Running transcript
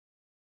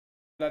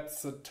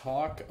Let's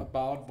talk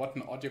about what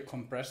an audio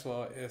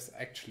compressor is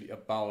actually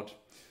about.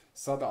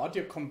 So the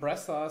audio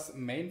compressor's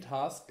main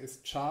task is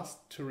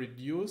just to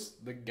reduce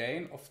the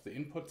gain of the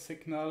input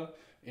signal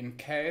in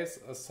case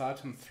a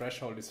certain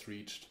threshold is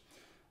reached.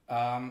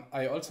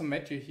 I also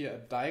made you here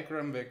a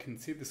diagram where you can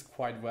see this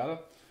quite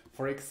well.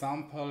 For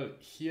example,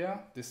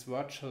 here this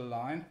virtual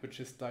line, which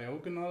is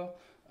diagonal,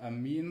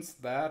 means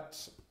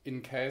that in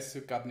case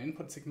you got an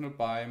input signal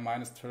by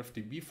 -12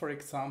 dB, for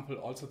example,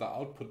 also the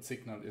output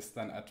signal is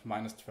then at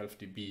 -12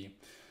 dB.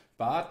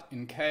 But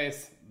in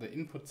case the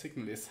input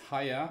signal is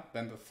higher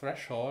than the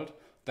threshold,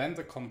 then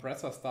the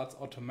compressor starts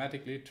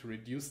automatically to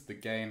reduce the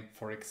gain.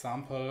 For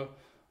example,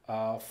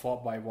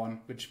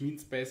 4/1, which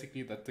means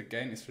basically that the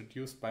gain is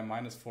reduced by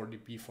 -4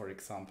 dB, for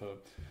example.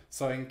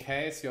 So in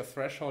case your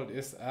threshold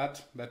is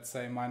at, let's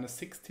say,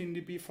 -16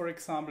 dB, for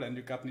example, and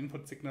you got an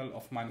input signal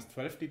of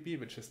 -12 dB,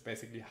 which is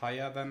basically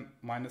higher than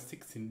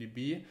 -16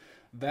 dB,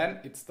 then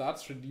it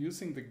starts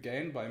reducing the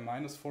gain by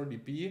 -4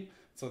 dB,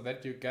 so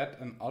that you get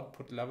an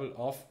output level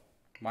of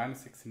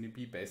 -16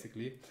 dB,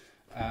 basically.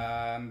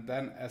 And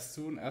then as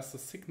soon as the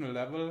signal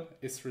level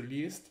is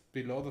released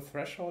below the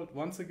threshold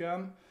once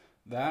again,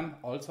 then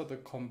also the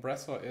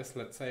compressor is,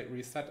 let's say,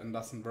 reset and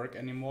doesn't work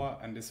anymore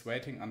and is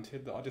waiting until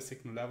the audio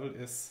signal level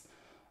is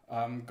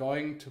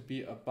going to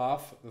be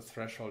above the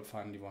threshold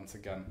finally once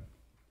again.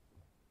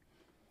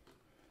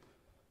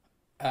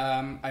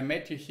 I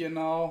made you here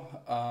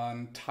now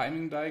a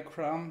timing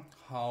diagram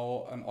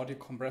how an audio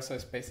compressor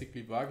is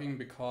basically working,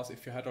 because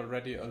if you had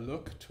already a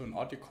look to an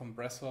audio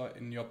compressor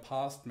in your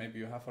past, maybe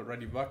you have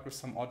already worked with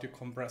some audio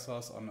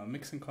compressors on a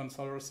mixing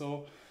console or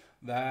so,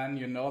 then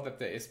you know that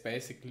there is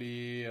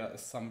basically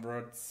some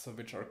words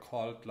which are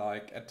called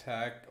like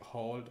attack,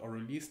 hold or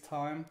release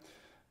time,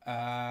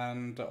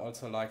 and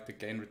also like the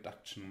gain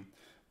reduction.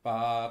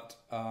 But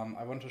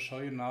I want to show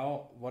you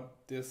now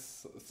what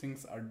these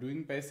things are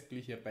doing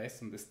basically here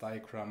based on this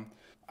diagram.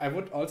 I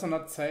would also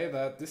not say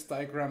that this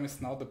diagram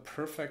is now the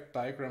perfect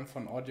diagram for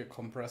an audio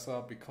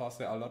compressor, because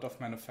there are a lot of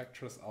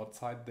manufacturers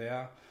outside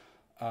there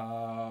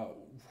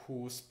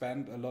who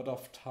spend a lot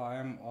of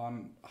time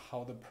on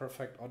how the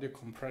perfect audio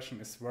compression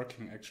is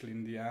working actually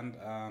in the end,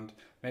 and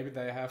maybe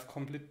they have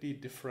completely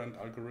different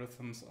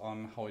algorithms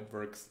on how it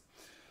works.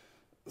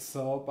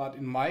 So, but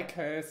in my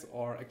case,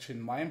 or actually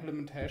in my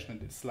implementation,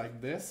 it's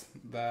like this,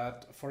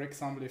 that for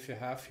example, if you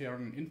have here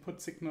an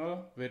input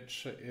signal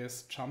which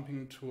is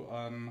jumping to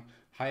a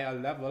higher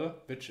level,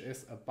 which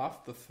is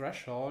above the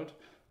threshold,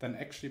 then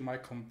actually my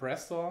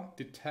compressor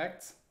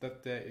detects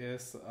that there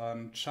is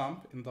a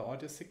jump in the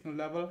audio signal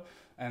level,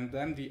 and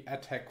then the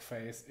attack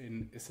phase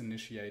is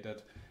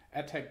initiated.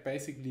 Attack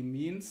basically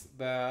means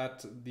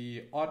that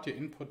the audio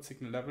input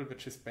signal level,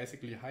 which is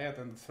basically higher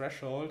than the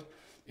threshold,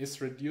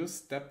 is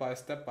reduced step by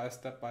step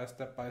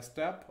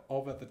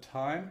over the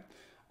time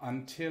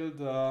until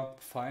the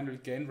final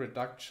gain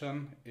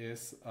reduction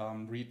is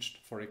reached,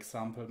 for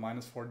example,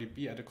 -4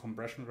 dB at a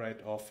compression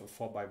rate of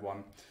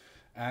 4/1.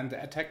 And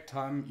the attack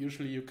time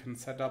usually you can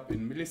set up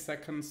in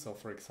milliseconds, so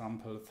for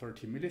example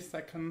 30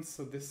 milliseconds,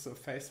 so this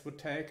phase would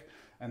take.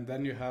 And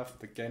then you have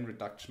the gain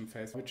reduction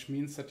phase, which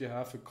means that you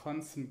have a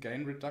constant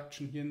gain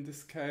reduction here in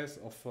this case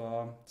of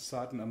a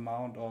certain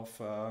amount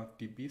of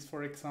dBs,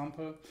 for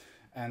example.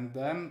 And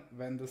then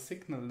when the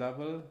signal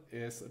level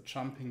is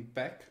jumping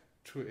back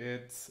to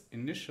its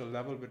initial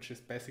level, which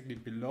is basically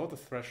below the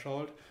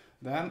threshold,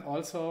 then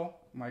also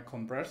my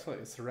compressor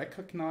is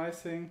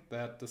recognizing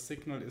that the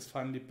signal is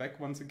finally back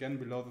once again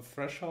below the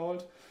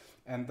threshold,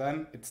 and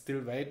then it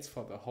still waits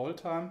for the hold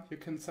time you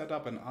can set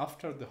up, and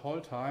after the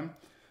hold time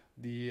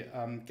the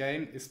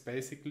gain is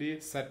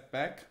basically set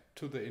back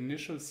to the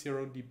initial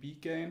 0 dB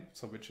gain,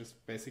 so which is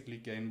basically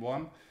gain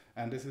 1,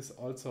 and this is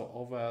also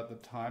over the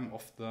time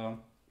of the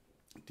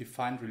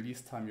defined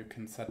release time you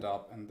can set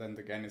up, and then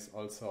the gain is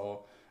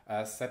also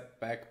set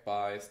back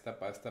by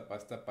step,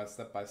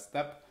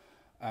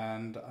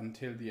 and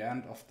until the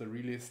end of the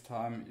release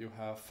time you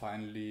have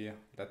finally,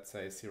 let's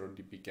say, 0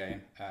 dB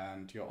gain,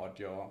 and your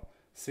audio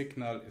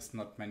signal is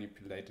not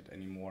manipulated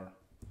anymore.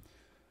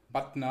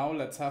 But now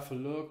let's have a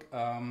look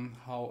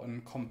how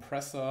a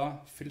compressor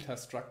filter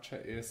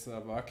structure is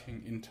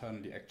working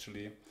internally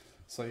actually.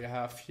 So you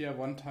have here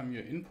one time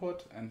your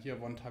input and here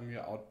one time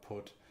your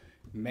output.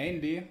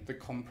 Mainly the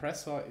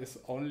compressor is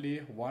only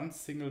one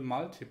single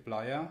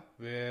multiplier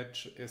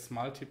which is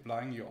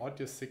multiplying your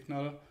audio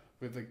signal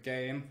with a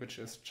gain which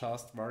is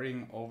just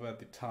varying over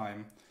the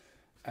time.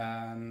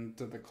 And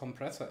the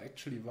compressor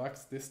actually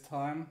works this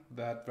time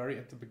that very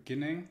at the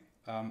beginning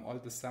all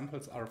the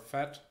samples are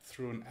fed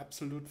through an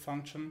absolute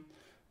function,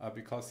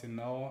 because you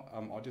know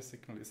audio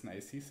signal is an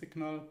AC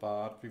signal,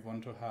 but we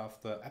want to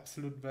have the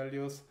absolute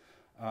values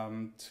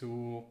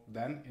to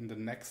then in the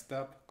next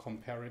step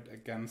compare it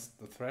against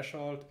the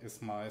threshold.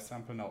 Is my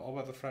sample now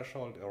over the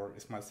threshold or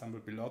is my sample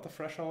below the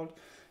threshold?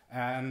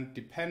 And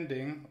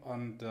depending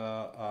on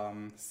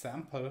the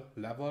sample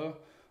level,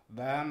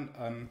 then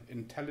an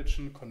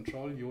intelligent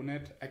control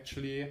unit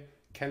actually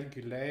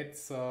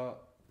calculates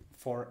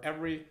for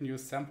every new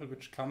sample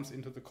which comes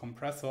into the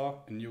compressor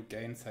a new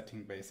gain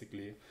setting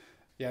basically.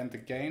 Yeah, and the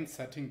gain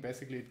setting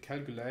basically it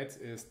calculates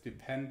is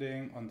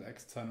depending on the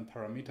external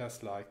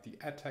parameters like the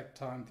attack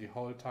time, the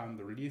hold time,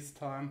 the release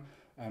time,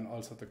 and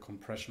also the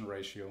compression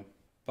ratio.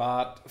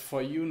 But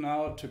for you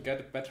now to get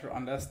a better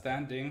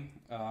understanding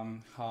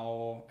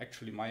how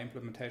actually my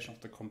implementation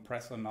of the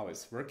compressor now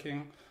is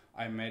working,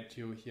 I made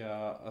you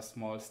here a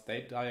small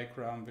state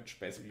diagram which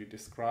basically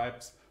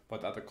describes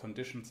what are the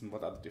conditions and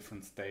what are the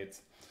different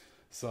states.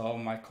 So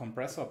my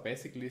compressor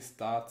basically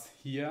starts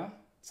here.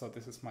 So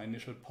this is my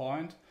initial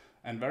point,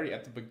 and very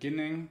at the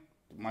beginning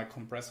my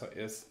compressor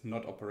is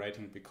not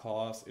operating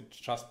because it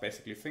just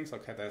basically thinks,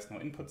 okay, there's no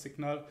input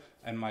signal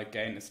and my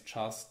gain is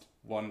just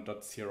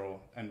 1.0.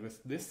 And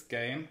with this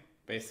gain,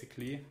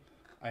 basically,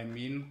 I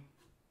mean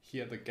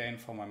here the gain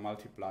for my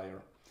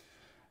multiplier.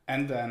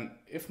 And then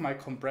if my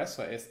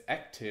compressor is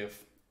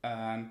active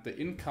and the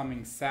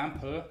incoming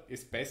sample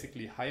is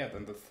basically higher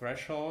than the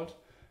threshold,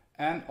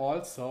 and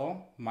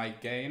also my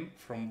gain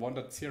from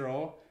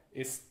 1.0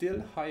 is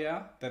still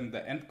higher than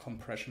the end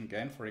compression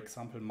gain, for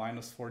example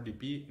 -4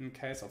 dB in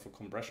case of a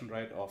compression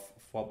rate of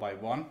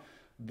 4/1,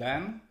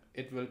 then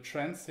it will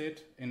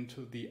transit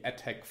into the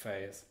attack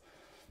phase.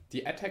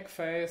 The attack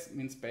phase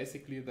means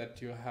basically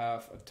that you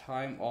have a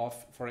time of,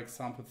 for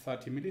example,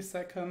 30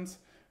 milliseconds,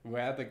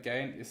 where the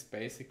gain is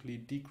basically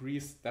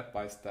decreased step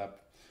by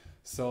step.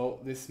 So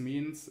this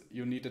means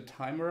you need a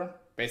timer.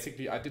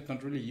 Basically, I did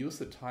not really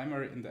use a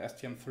timer in the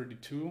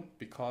STM32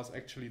 because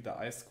actually the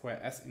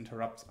I2S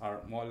interrupts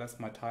are more or less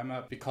my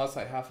timer, because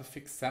I have a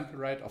fixed sample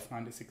rate of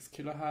 96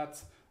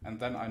 kHz, and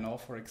then I know,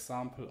 for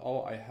example,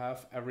 oh, I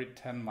have every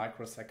 10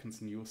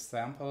 microseconds new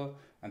sample,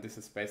 and this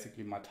is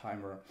basically my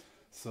timer.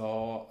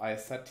 So I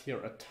set here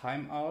a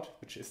timeout,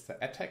 which is the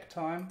attack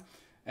time,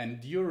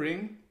 and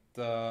during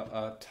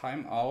the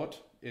timeout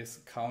is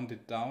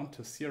counted down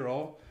to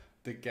 0,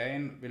 the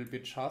gain will be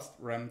just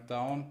ramped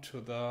down to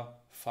the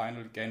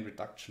final gain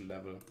reduction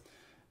level.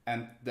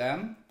 And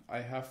then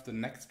I have the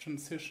next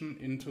transition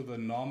into the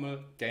normal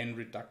gain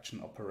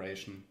reduction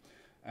operation.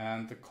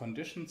 And the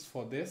conditions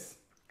for this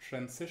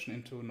transition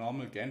into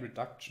normal gain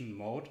reduction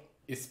mode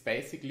is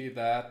basically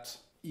that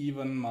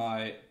even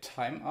my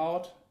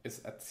timeout is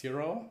at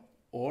 0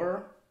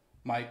 or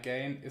my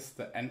gain is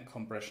the end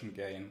compression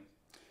gain.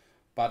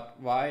 But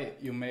why,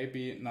 you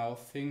maybe now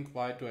think,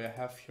 why do I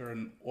have here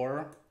an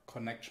OR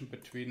connection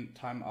between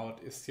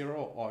timeout is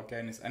 0 or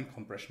gain is end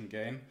compression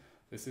gain?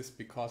 This is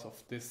because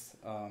of this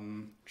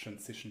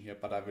transition here,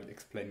 but I will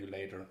explain you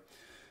later.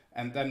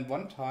 And then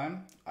one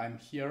time I'm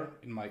here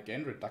in my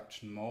gain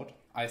reduction mode,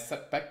 I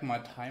set back my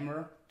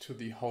timer to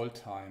the hold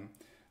time.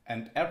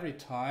 And every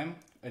time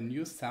a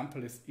new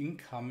sample is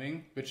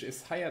incoming, which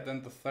is higher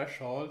than the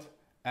threshold,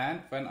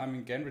 and when I'm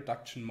in gain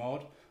reduction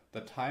mode,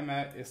 the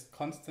timer is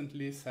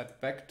constantly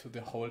set back to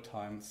the hold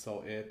time.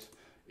 So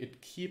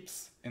it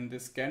keeps in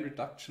this gain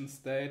reduction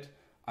state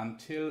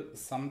until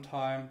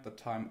sometime the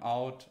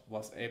timeout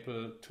was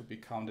able to be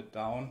counted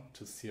down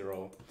to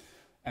 0.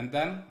 And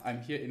then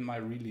I'm here in my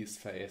release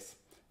phase.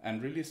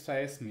 And release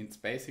phase means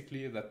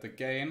basically that the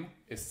gain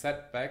is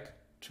set back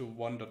to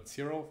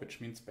 1.0,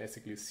 which means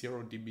basically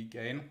 0 dB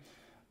gain.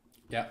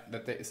 Yeah,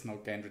 that there is no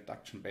gain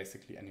reduction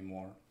basically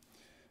anymore.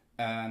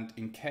 And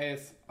in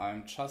case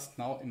I'm just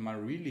now in my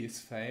release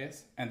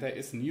phase and there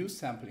is a new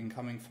sample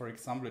incoming, for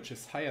example, which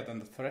is higher than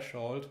the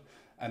threshold,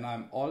 and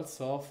I'm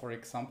also, for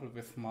example,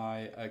 with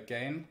my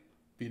gain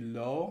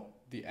below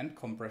the end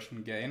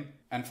compression gain,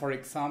 and for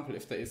example,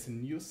 if there is a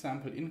new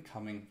sample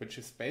incoming, which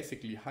is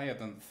basically higher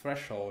than the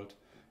threshold,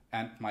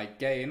 and my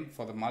gain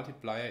for the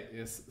multiplier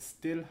is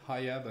still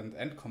higher than the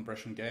end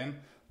compression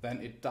gain,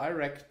 then it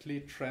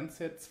directly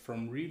transits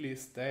from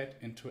release state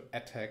into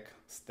attack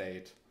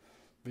state.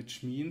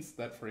 Which means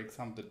that, for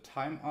example, the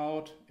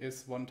timeout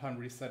is one time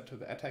reset to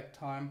the attack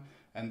time,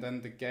 and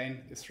then the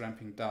gain is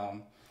ramping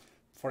down.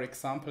 For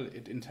example,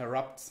 it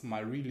interrupts my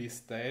release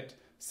state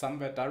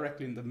somewhere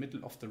directly in the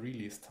middle of the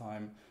release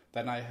time.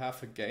 Then I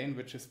have a gain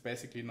which is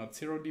basically not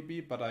 0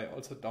 dB, but I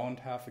also don't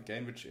have a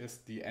gain which is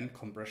the end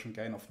compression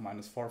gain of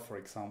 -4, for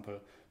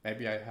example.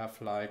 Maybe I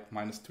have like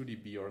 -2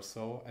 dB or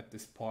so at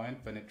this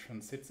point when it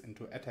transits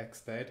into attack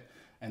state,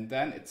 and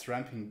then it's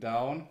ramping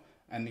down.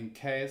 And in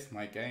case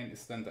my gain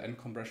is then the end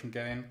compression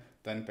gain,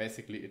 then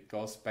basically it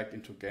goes back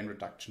into gain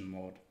reduction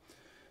mode.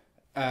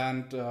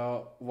 And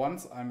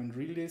once I'm in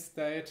release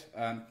state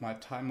and my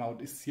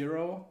timeout is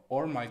 0,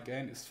 or my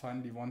gain is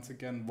finally once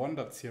again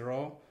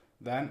 1.0,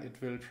 then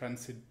it will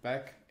transit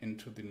back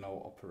into the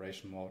no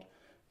operation mode.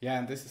 Yeah,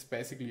 and this is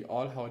basically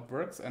all how it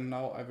works. And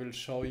now I will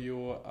show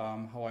you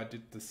how I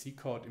did the C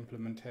code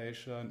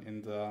implementation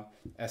in the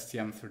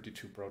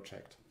STM32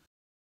 project.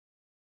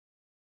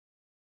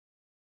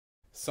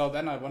 So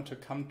then I want to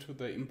come to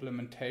the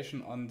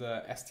implementation on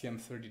the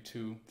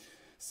STM32.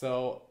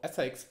 So as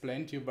I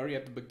explained to you very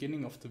at the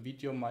beginning of the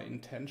video, my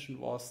intention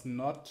was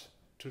not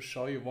to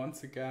show you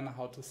once again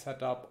how to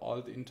set up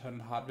all the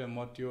internal hardware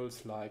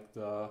modules like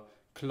the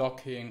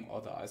clocking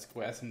or the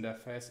I2S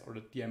interface or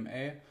the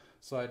DMA.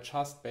 So I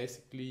just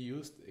basically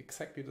used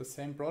exactly the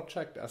same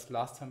project as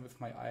last time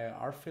with my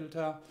IIR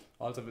filter,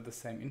 also with the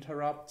same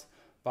interrupt.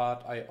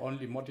 but I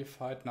only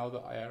modified now the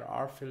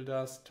IRR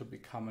filters to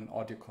become an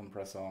audio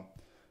compressor.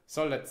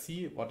 So let's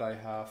see what I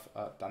have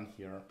done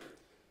here.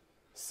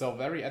 So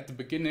very at the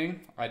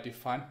beginning, I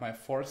defined my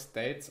 4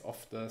 states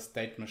of the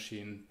state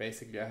machine.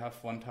 Basically, I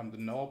have one time the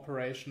no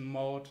operation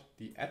mode,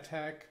 the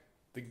attack,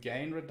 the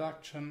gain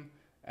reduction,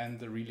 and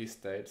the release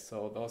state.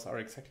 So those are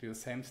exactly the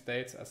same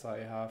states as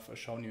I have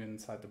shown you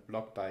inside the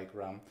block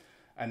diagram.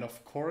 And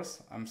of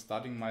course, I'm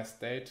starting my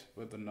state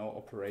with the no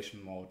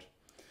operation mode.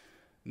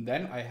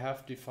 Then I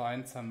have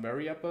defined some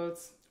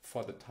variables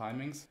for the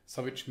timings,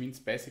 so which means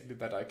basically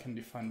that I can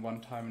define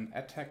one time an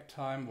attack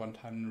time, one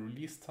time an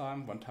release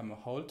time, one time a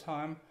hold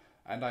time,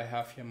 and I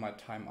have here my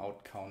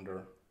timeout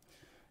counter.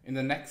 In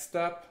the next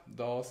step,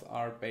 those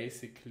are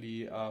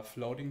basically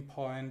floating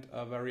point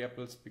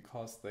variables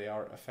because they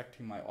are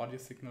affecting my audio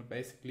signal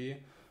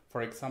basically.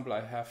 For example,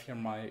 I have here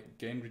my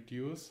gain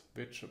reduce,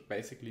 which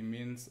basically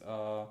means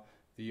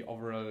the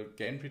overall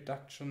gain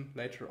reduction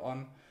later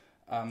on.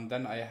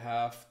 Then I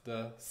have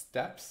the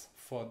steps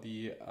for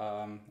the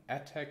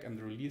attack and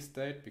the release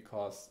state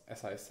because,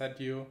 as I said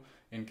you,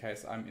 in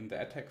case I'm in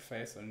the attack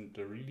phase and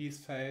the release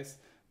phase,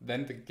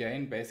 then the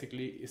gain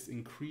basically is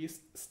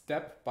increased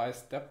step by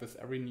step with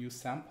every new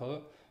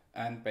sample,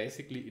 and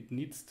basically it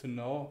needs to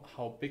know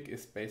how big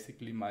is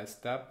basically my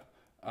step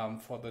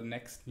for the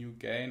next new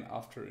gain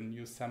after a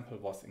new sample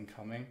was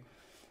incoming.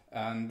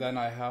 And then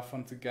I have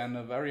once again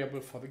a variable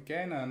for the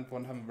gain and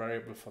one time a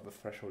variable for the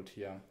threshold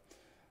here.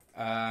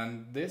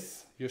 And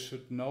this you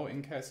should know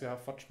in case you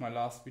have watched my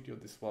last video.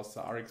 This was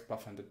the RX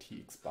buffer and the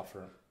TX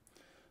buffer.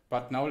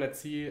 But now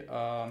let's see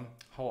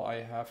how I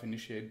have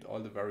initiated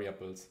all the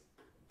variables.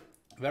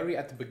 Very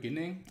at the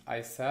beginning,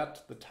 I said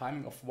the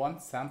timing of one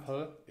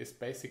sample is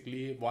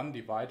basically 1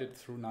 divided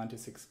through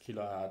 96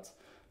 kHz.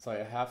 So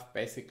I have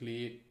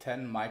basically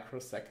 10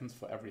 microseconds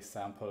for every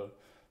sample,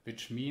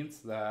 which means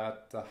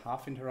that the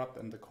half interrupt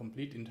and the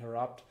complete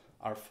interrupt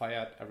are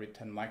fired every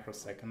 10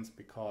 microseconds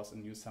because a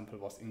new sample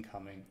was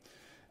incoming.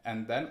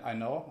 And then I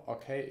know,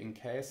 okay, in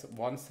case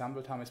one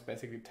sample time is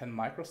basically 10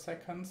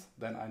 microseconds,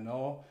 then I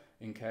know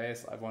in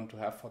case I want to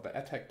have for the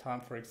attack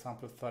time, for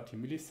example, 30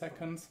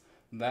 milliseconds,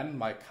 then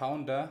my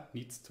counter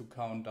needs to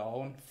count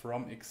down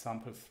from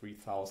example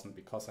 3000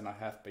 because then I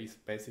have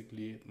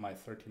basically my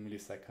 30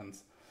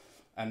 milliseconds.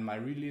 And my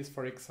release,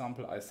 for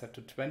example, I set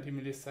to 20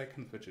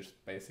 milliseconds, which is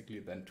basically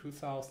then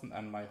 2000,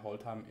 and my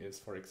hold time is,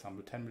 for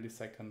example, 10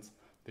 milliseconds,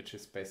 which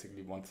is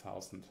basically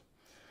 1000.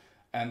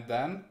 And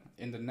then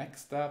in the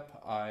next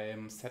step,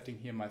 I'm setting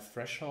here my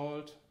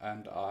threshold,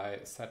 and I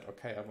said,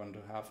 okay, I want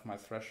to have my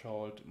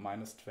threshold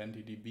minus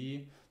 20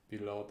 dB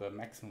below the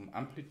maximum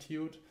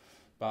amplitude.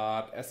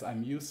 But as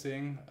I'm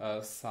using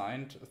a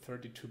signed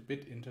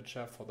 32-bit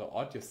integer for the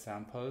audio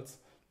samples,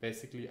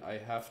 basically I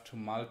have to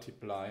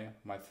multiply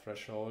my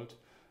threshold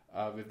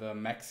with the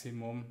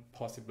maximum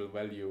possible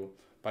value.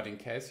 But in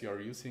case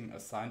you're using a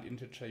signed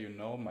integer, you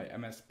know my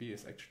MSB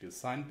is actually a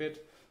signed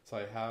bit. So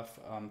I have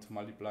to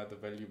multiply the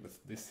value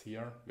with this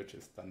here, which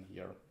is done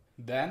here.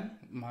 Then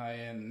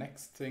my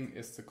next thing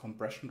is the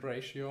compression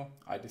ratio.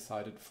 I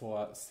decided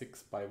for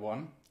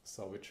 6:1,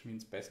 so which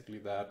means basically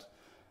that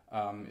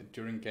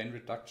during gain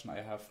reduction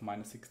I have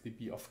minus 6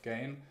 dB of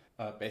gain.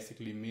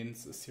 Basically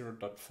means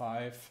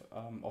 0.5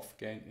 of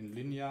gain in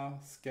linear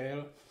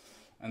scale.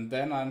 And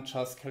then I'm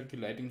just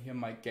calculating here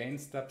my gain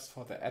steps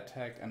for the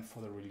attack and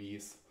for the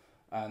release.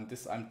 And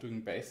this I'm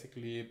doing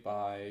basically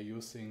by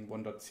using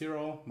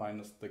 1.0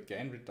 minus the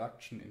gain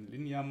reduction in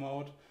linear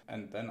mode,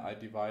 and then I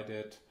divide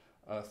it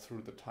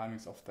through the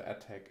timings of the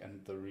attack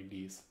and the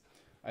release.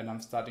 And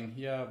I'm starting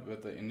here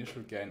with the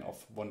initial gain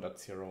of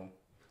 1.0.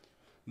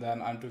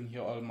 Then I'm doing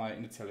here all my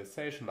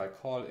initialization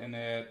like call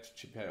init,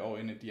 GPIO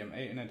init,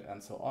 DMA init,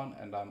 and so on.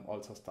 And I'm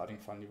also starting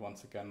finally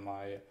once again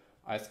my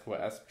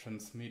I2S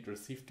transmit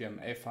receive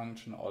DMA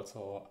function,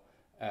 also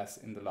as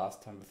in the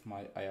last time with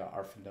my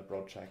IRR filter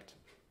project.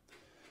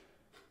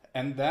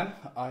 And then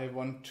I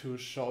want to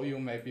show you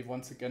maybe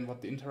once again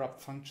what the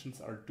interrupt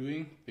functions are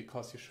doing,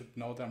 because you should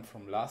know them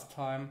from last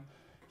time.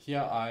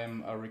 Here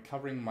I'm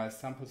recovering my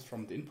samples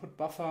from the input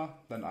buffer,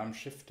 then I'm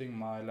shifting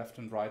my left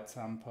and right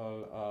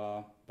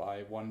sample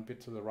by 1 bit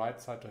to the right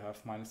side to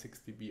have minus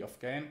 6 dB of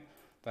gain.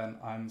 Then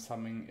I'm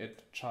summing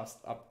it just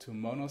up to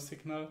mono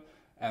signal,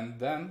 and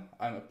then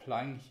I'm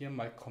applying here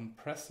my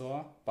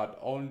compressor, but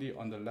only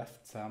on the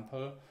left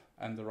sample,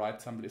 and the right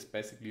sample is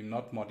basically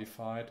not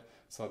modified,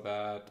 so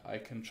that I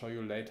can show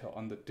you later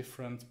on the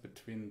difference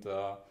between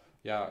the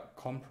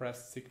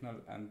compressed signal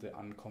and the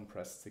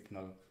uncompressed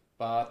signal.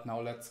 But now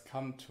let's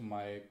come to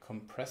my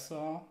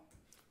compressor.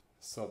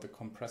 So the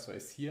compressor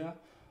is here.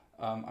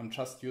 I'm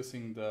just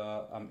using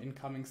the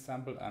incoming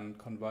sample and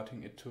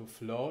converting it to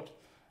float.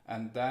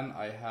 And then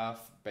I have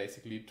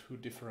basically two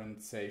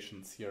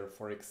differentiations here.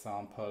 For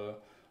example,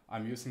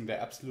 I'm using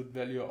the absolute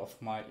value of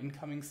my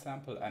incoming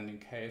sample, and in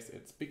case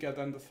it's bigger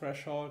than the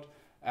threshold,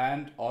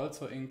 and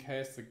also in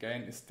case the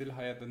gain is still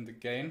higher than the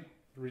gain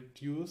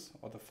reduce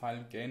or the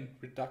final gain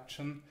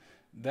reduction,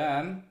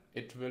 then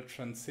it will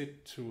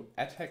transit to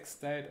attack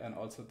state, and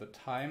also the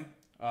time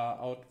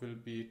out will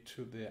be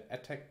to the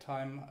attack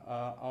time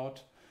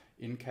out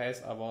in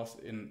case I was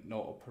in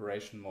no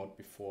operation mode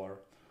before.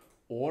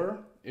 Or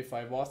if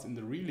I was in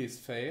the release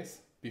phase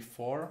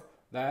before,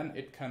 then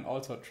it can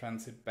also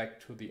transit back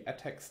to the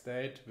attack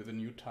state with a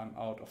new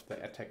timeout of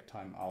the attack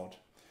timeout.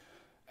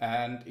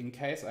 And in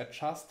case I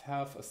just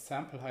have a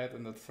sample higher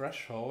than the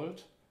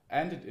threshold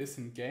and it is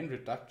in gain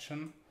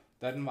reduction,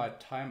 then my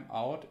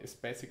timeout is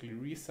basically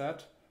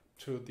reset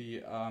to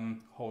the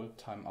hold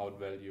timeout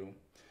value.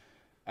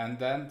 And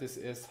then this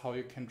is how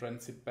you can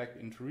transit back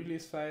into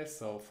release phase.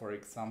 So for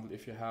example,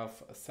 if you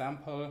have a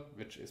sample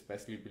which is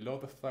basically below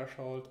the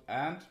threshold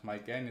and my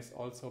gain is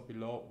also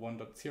below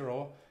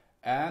 1.0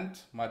 and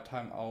my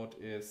timeout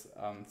is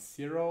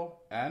 0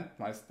 and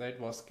my state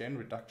was gain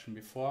reduction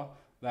before,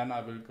 then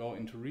I will go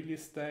into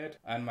release state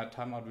and my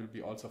timeout will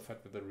be also fed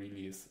with the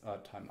release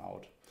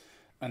timeout.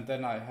 And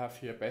then I have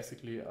here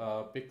basically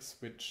a big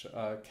switch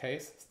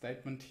case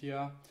statement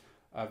here,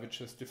 which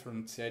is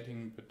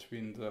differentiating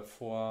between the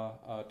four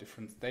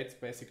different states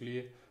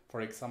basically.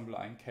 For example,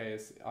 in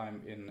case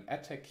I'm in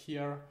attack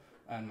here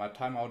and my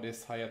timeout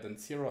is higher than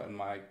 0 and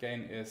my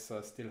gain is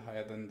still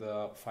higher than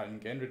the final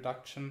gain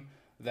reduction,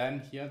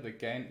 then here the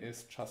gain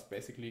is just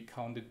basically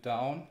counted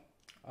down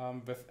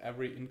with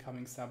every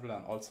incoming sample,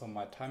 and also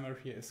my timer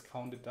here is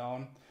counted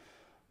down.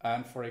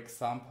 And for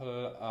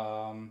example,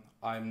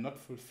 I'm not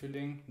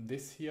fulfilling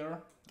this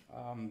here,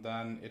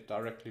 then it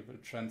directly will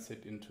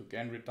transit into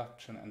gain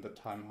reduction and the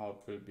timeout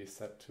will be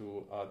set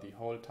to the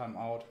whole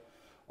timeout.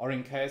 Or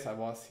in case I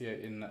was here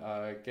in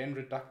gain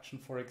reduction,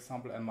 for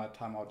example, and my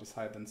timeout is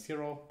higher than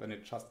 0, then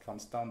it just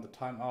comes down the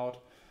timeout.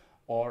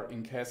 Or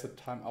in case the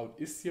timeout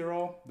is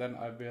 0, then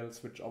I will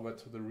switch over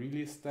to the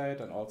release state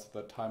and also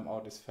the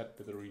timeout is fed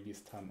with the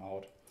release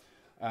timeout.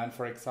 And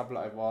for example,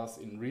 I was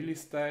in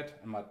release state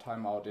and my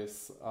timeout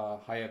is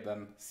higher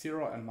than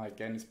 0 and my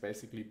gain is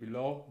basically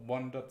below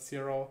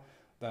 1.0,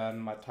 then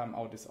my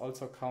timeout is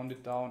also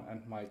counted down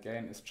and my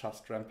gain is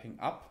just ramping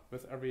up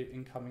with every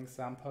incoming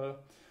sample.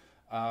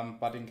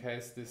 But in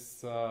case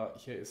this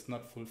here is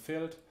not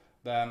fulfilled,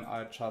 then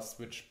I just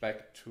switch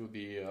back to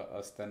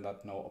the standard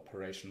no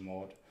operation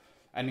mode.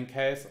 And in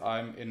case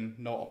I'm in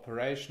no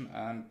operation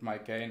and my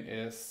gain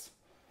is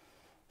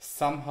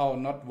somehow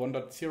not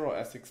 1.0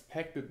 as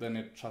expected, then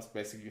it just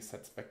basically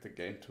sets back the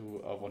gain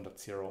to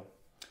 1.0.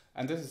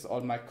 And this is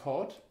all my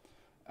code.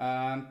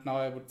 And now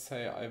I would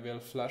say I will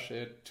flash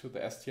it to the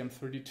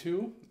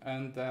STM32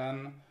 and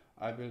then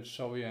I will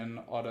show you in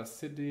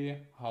Audacity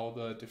how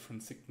the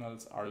different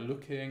signals are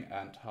looking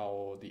and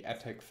how the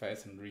attack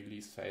phase and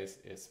release phase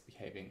is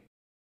behaving.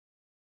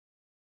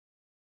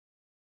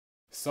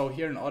 So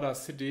here in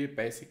Audacity,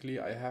 basically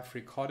I have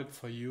recorded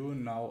for you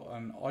now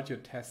an audio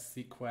test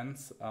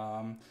sequence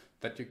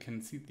that you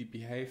can see the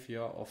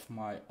behavior of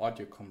my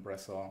audio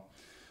compressor.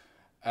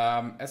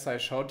 As I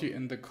showed you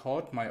in the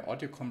code, my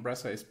audio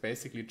compressor is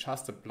basically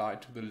just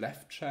applied to the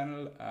left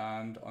channel,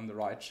 and on the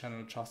right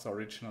channel just the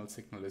original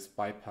signal is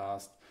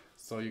bypassed.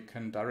 So you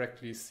can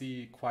directly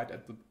see quite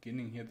at the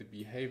beginning here the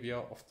behavior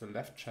of the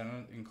left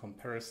channel in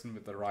comparison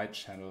with the right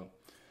channel.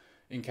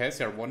 In case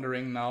you're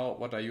wondering now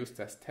what I used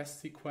as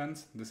test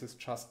sequence, this is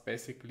just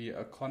basically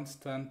a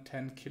constant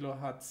 10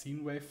 kHz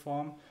scene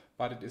waveform,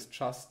 but it is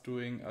just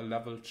doing a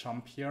level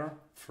jump here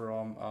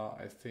from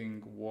I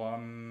think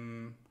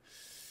 1/10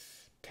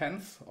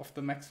 of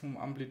the maximum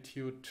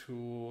amplitude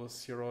to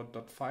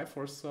 0.5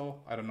 or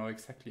so. I don't know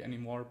exactly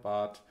anymore,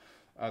 but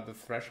the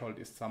threshold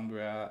is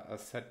somewhere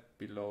set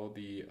below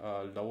the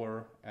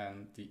lower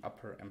and the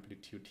upper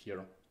amplitude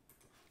here.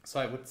 So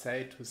I would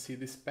say to see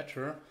this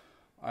better,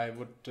 I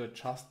would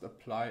just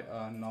apply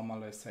a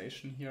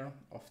normalization here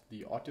of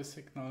the audio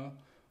signal.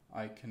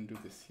 I can do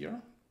this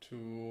here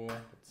to,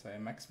 let's say,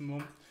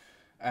 maximum.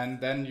 And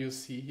then you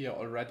see here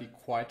already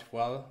quite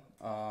well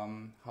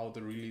how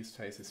the release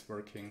phase is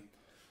working.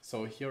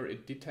 So here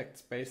it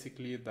detects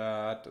basically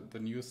that the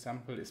new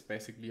sample is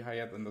basically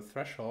higher than the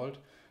threshold.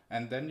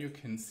 And then you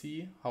can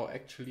see how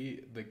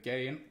actually the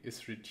gain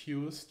is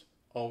reduced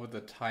over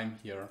the time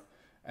here.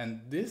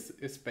 And this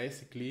is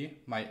basically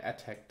my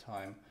attack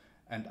time.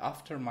 And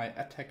after my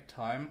attack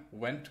time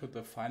went to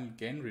the final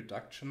gain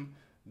reduction,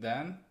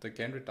 then the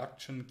gain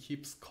reduction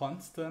keeps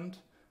constant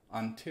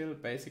until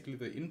basically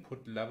the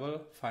input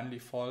level finally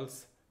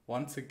falls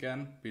once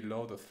again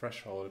below the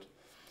threshold.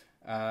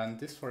 And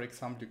this, for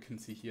example, you can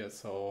see here.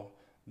 So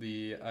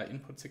the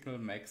input signal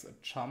makes a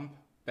jump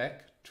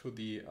back to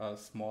the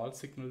small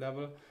signal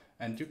level.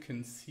 And you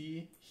can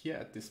see here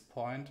at this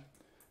point,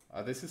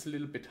 this is a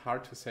little bit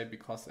hard to say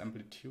because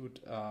amplitude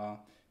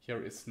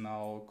here is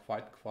now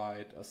quite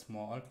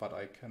small, but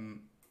I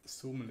can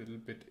zoom a little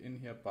bit in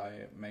here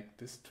by make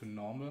this to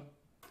normal.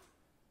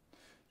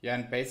 Yeah,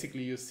 and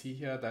basically you see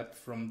here that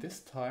from this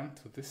time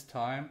to this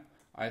time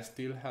I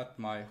still had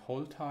my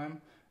hold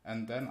time,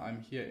 and then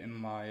I'm here in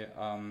my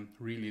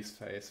release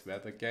phase where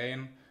the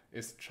gain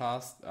is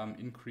just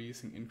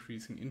increasing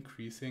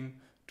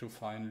to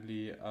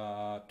finally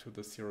to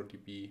the 0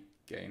 dB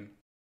gain.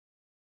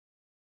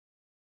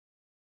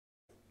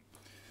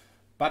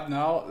 But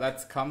now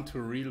let's come to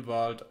real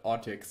world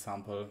audio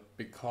example,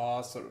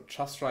 because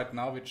just right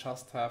now we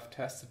just have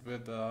tested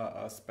with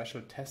a special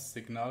test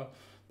signal,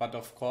 but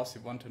of course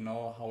you want to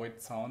know how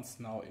it sounds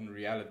now in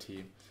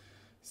reality.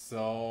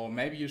 So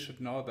maybe you should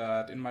know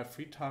that in my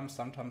free time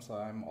sometimes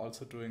I'm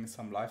also doing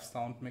some live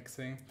sound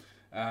mixing,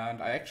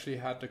 and I actually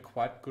had a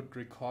quite good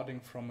recording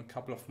from a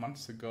couple of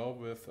months ago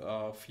with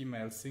a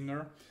female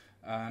singer,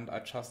 and I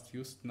just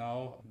used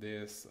now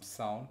this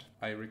sound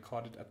I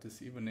recorded at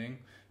this evening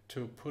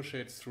to push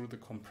it through the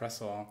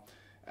compressor.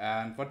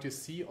 And what you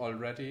see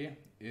already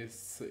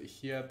is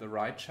here the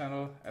right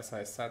channel. As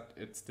I said,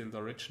 it's still the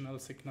original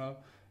signal,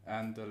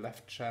 and the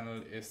left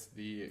channel is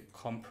the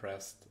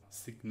compressed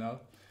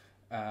signal.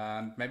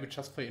 And maybe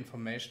just for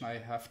information, I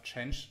have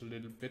changed a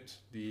little bit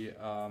the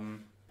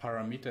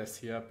parameters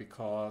here,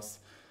 because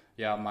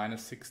yeah,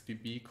 -6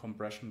 dB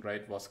compression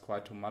rate was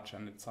quite too much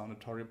and it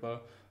sounded horrible.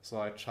 So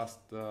I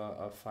adjust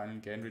the final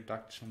gain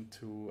reduction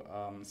to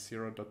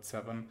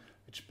 0.7,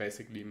 which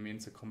basically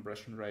means a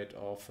compression rate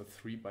of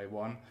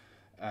 3/1.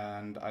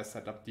 And I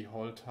set up the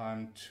hold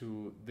time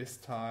to this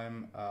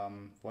time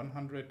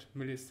 100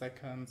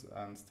 milliseconds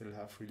and still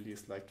have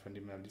released like 20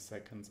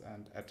 milliseconds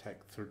and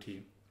attack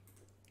 30.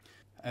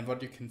 And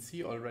what you can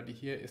see already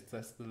here is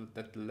that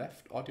the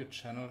left audio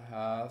channel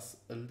has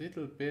a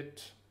little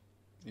bit,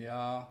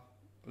 yeah,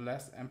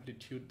 less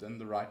amplitude than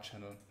the right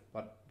channel.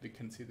 But we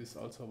can see this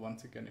also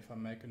once again if I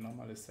make a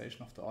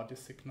normalization of the audio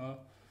signal,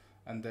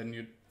 and then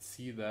you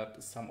see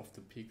that some of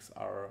the peaks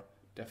are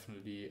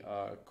definitely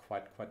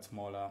quite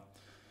smaller.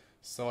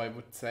 So I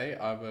would say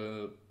I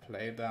will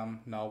play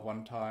them now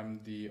one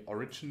time, the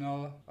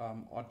original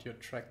audio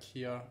track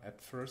here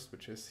at first,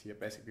 which is here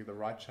basically the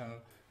right channel,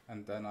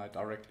 and then I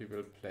directly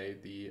will play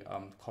the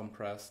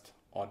compressed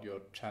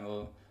audio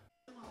channel.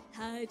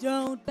 I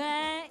don't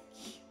beg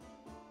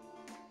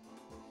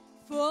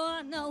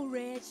for no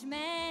rich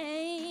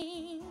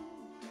man,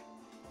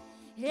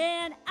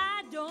 and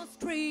I don't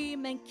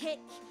scream and kick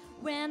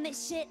when the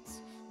shit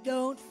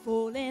don't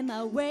fall in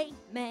my way,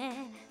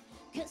 man.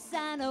 'Cause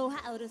I know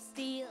how to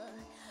steal,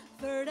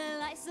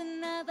 fertilize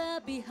another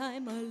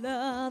behind my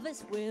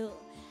lover's will.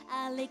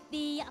 I like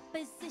the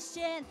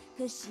opposition,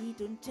 'cause she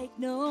don't take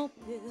no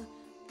pill.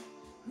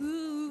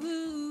 Ooh,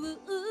 ooh,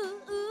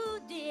 ooh, ooh,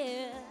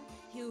 dear,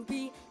 you'll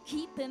be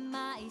keeping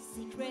my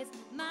secrets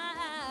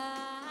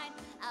mine.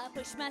 I'll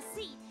push my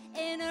seat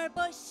in her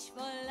bush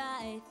for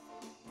life.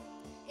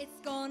 It's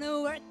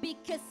gonna work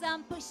because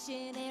I'm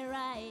pushing it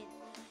right.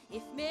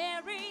 If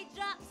Mary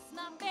drops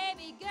my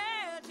baby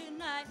girl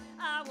tonight,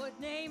 I would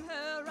name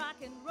her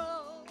rock and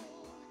roll.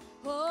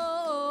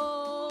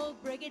 Oh,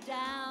 break it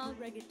down,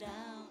 break it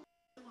down.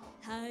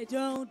 I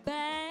don't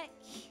beg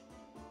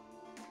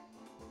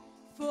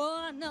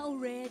for no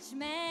rich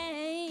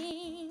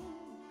man,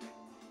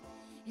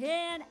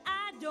 and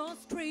I don't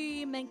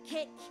scream and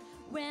kick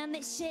when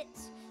the shit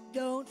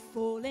don't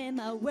fall in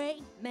my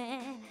way,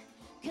 man.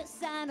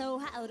 'Cause I know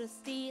how to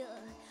steal,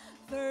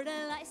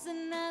 fertilize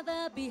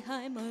another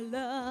behind my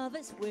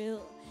lover's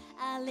will.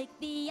 I like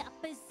the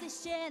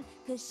opposition,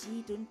 'cause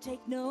she don't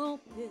take no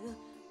pill.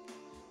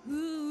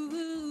 Ooh,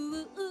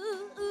 ooh,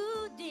 ooh,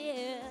 ooh,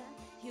 dear,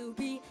 you'll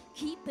be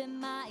keeping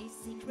my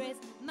secrets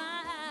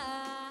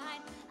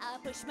mine. I'll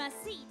push my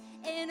seat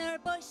in her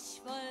bush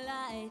for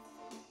life.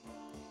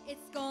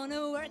 It's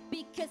gonna work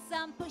because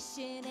I'm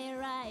pushing it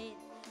right.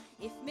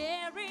 If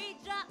Mary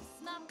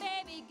drops my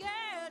baby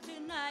girl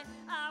tonight,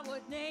 I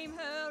would name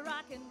her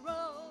rock and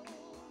roll.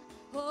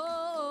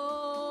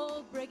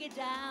 Oh, break it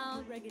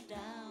down, break it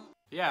down.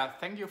 Yeah,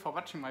 thank you for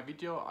watching my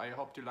video. I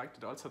hope you liked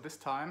it also this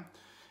time.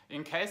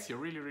 In case you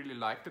really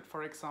liked it,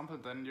 for example,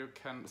 then you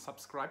can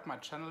subscribe my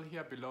channel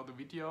here below the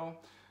video.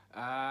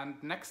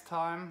 And next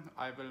time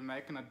I will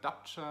make an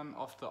adaptation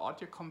of the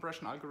audio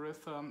compression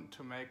algorithm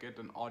to make it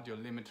an audio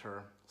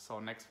limiter. So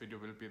next video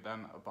will be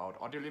then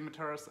about audio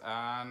limiters.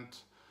 And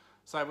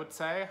so I would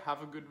say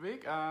have a good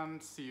week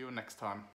and see you next time.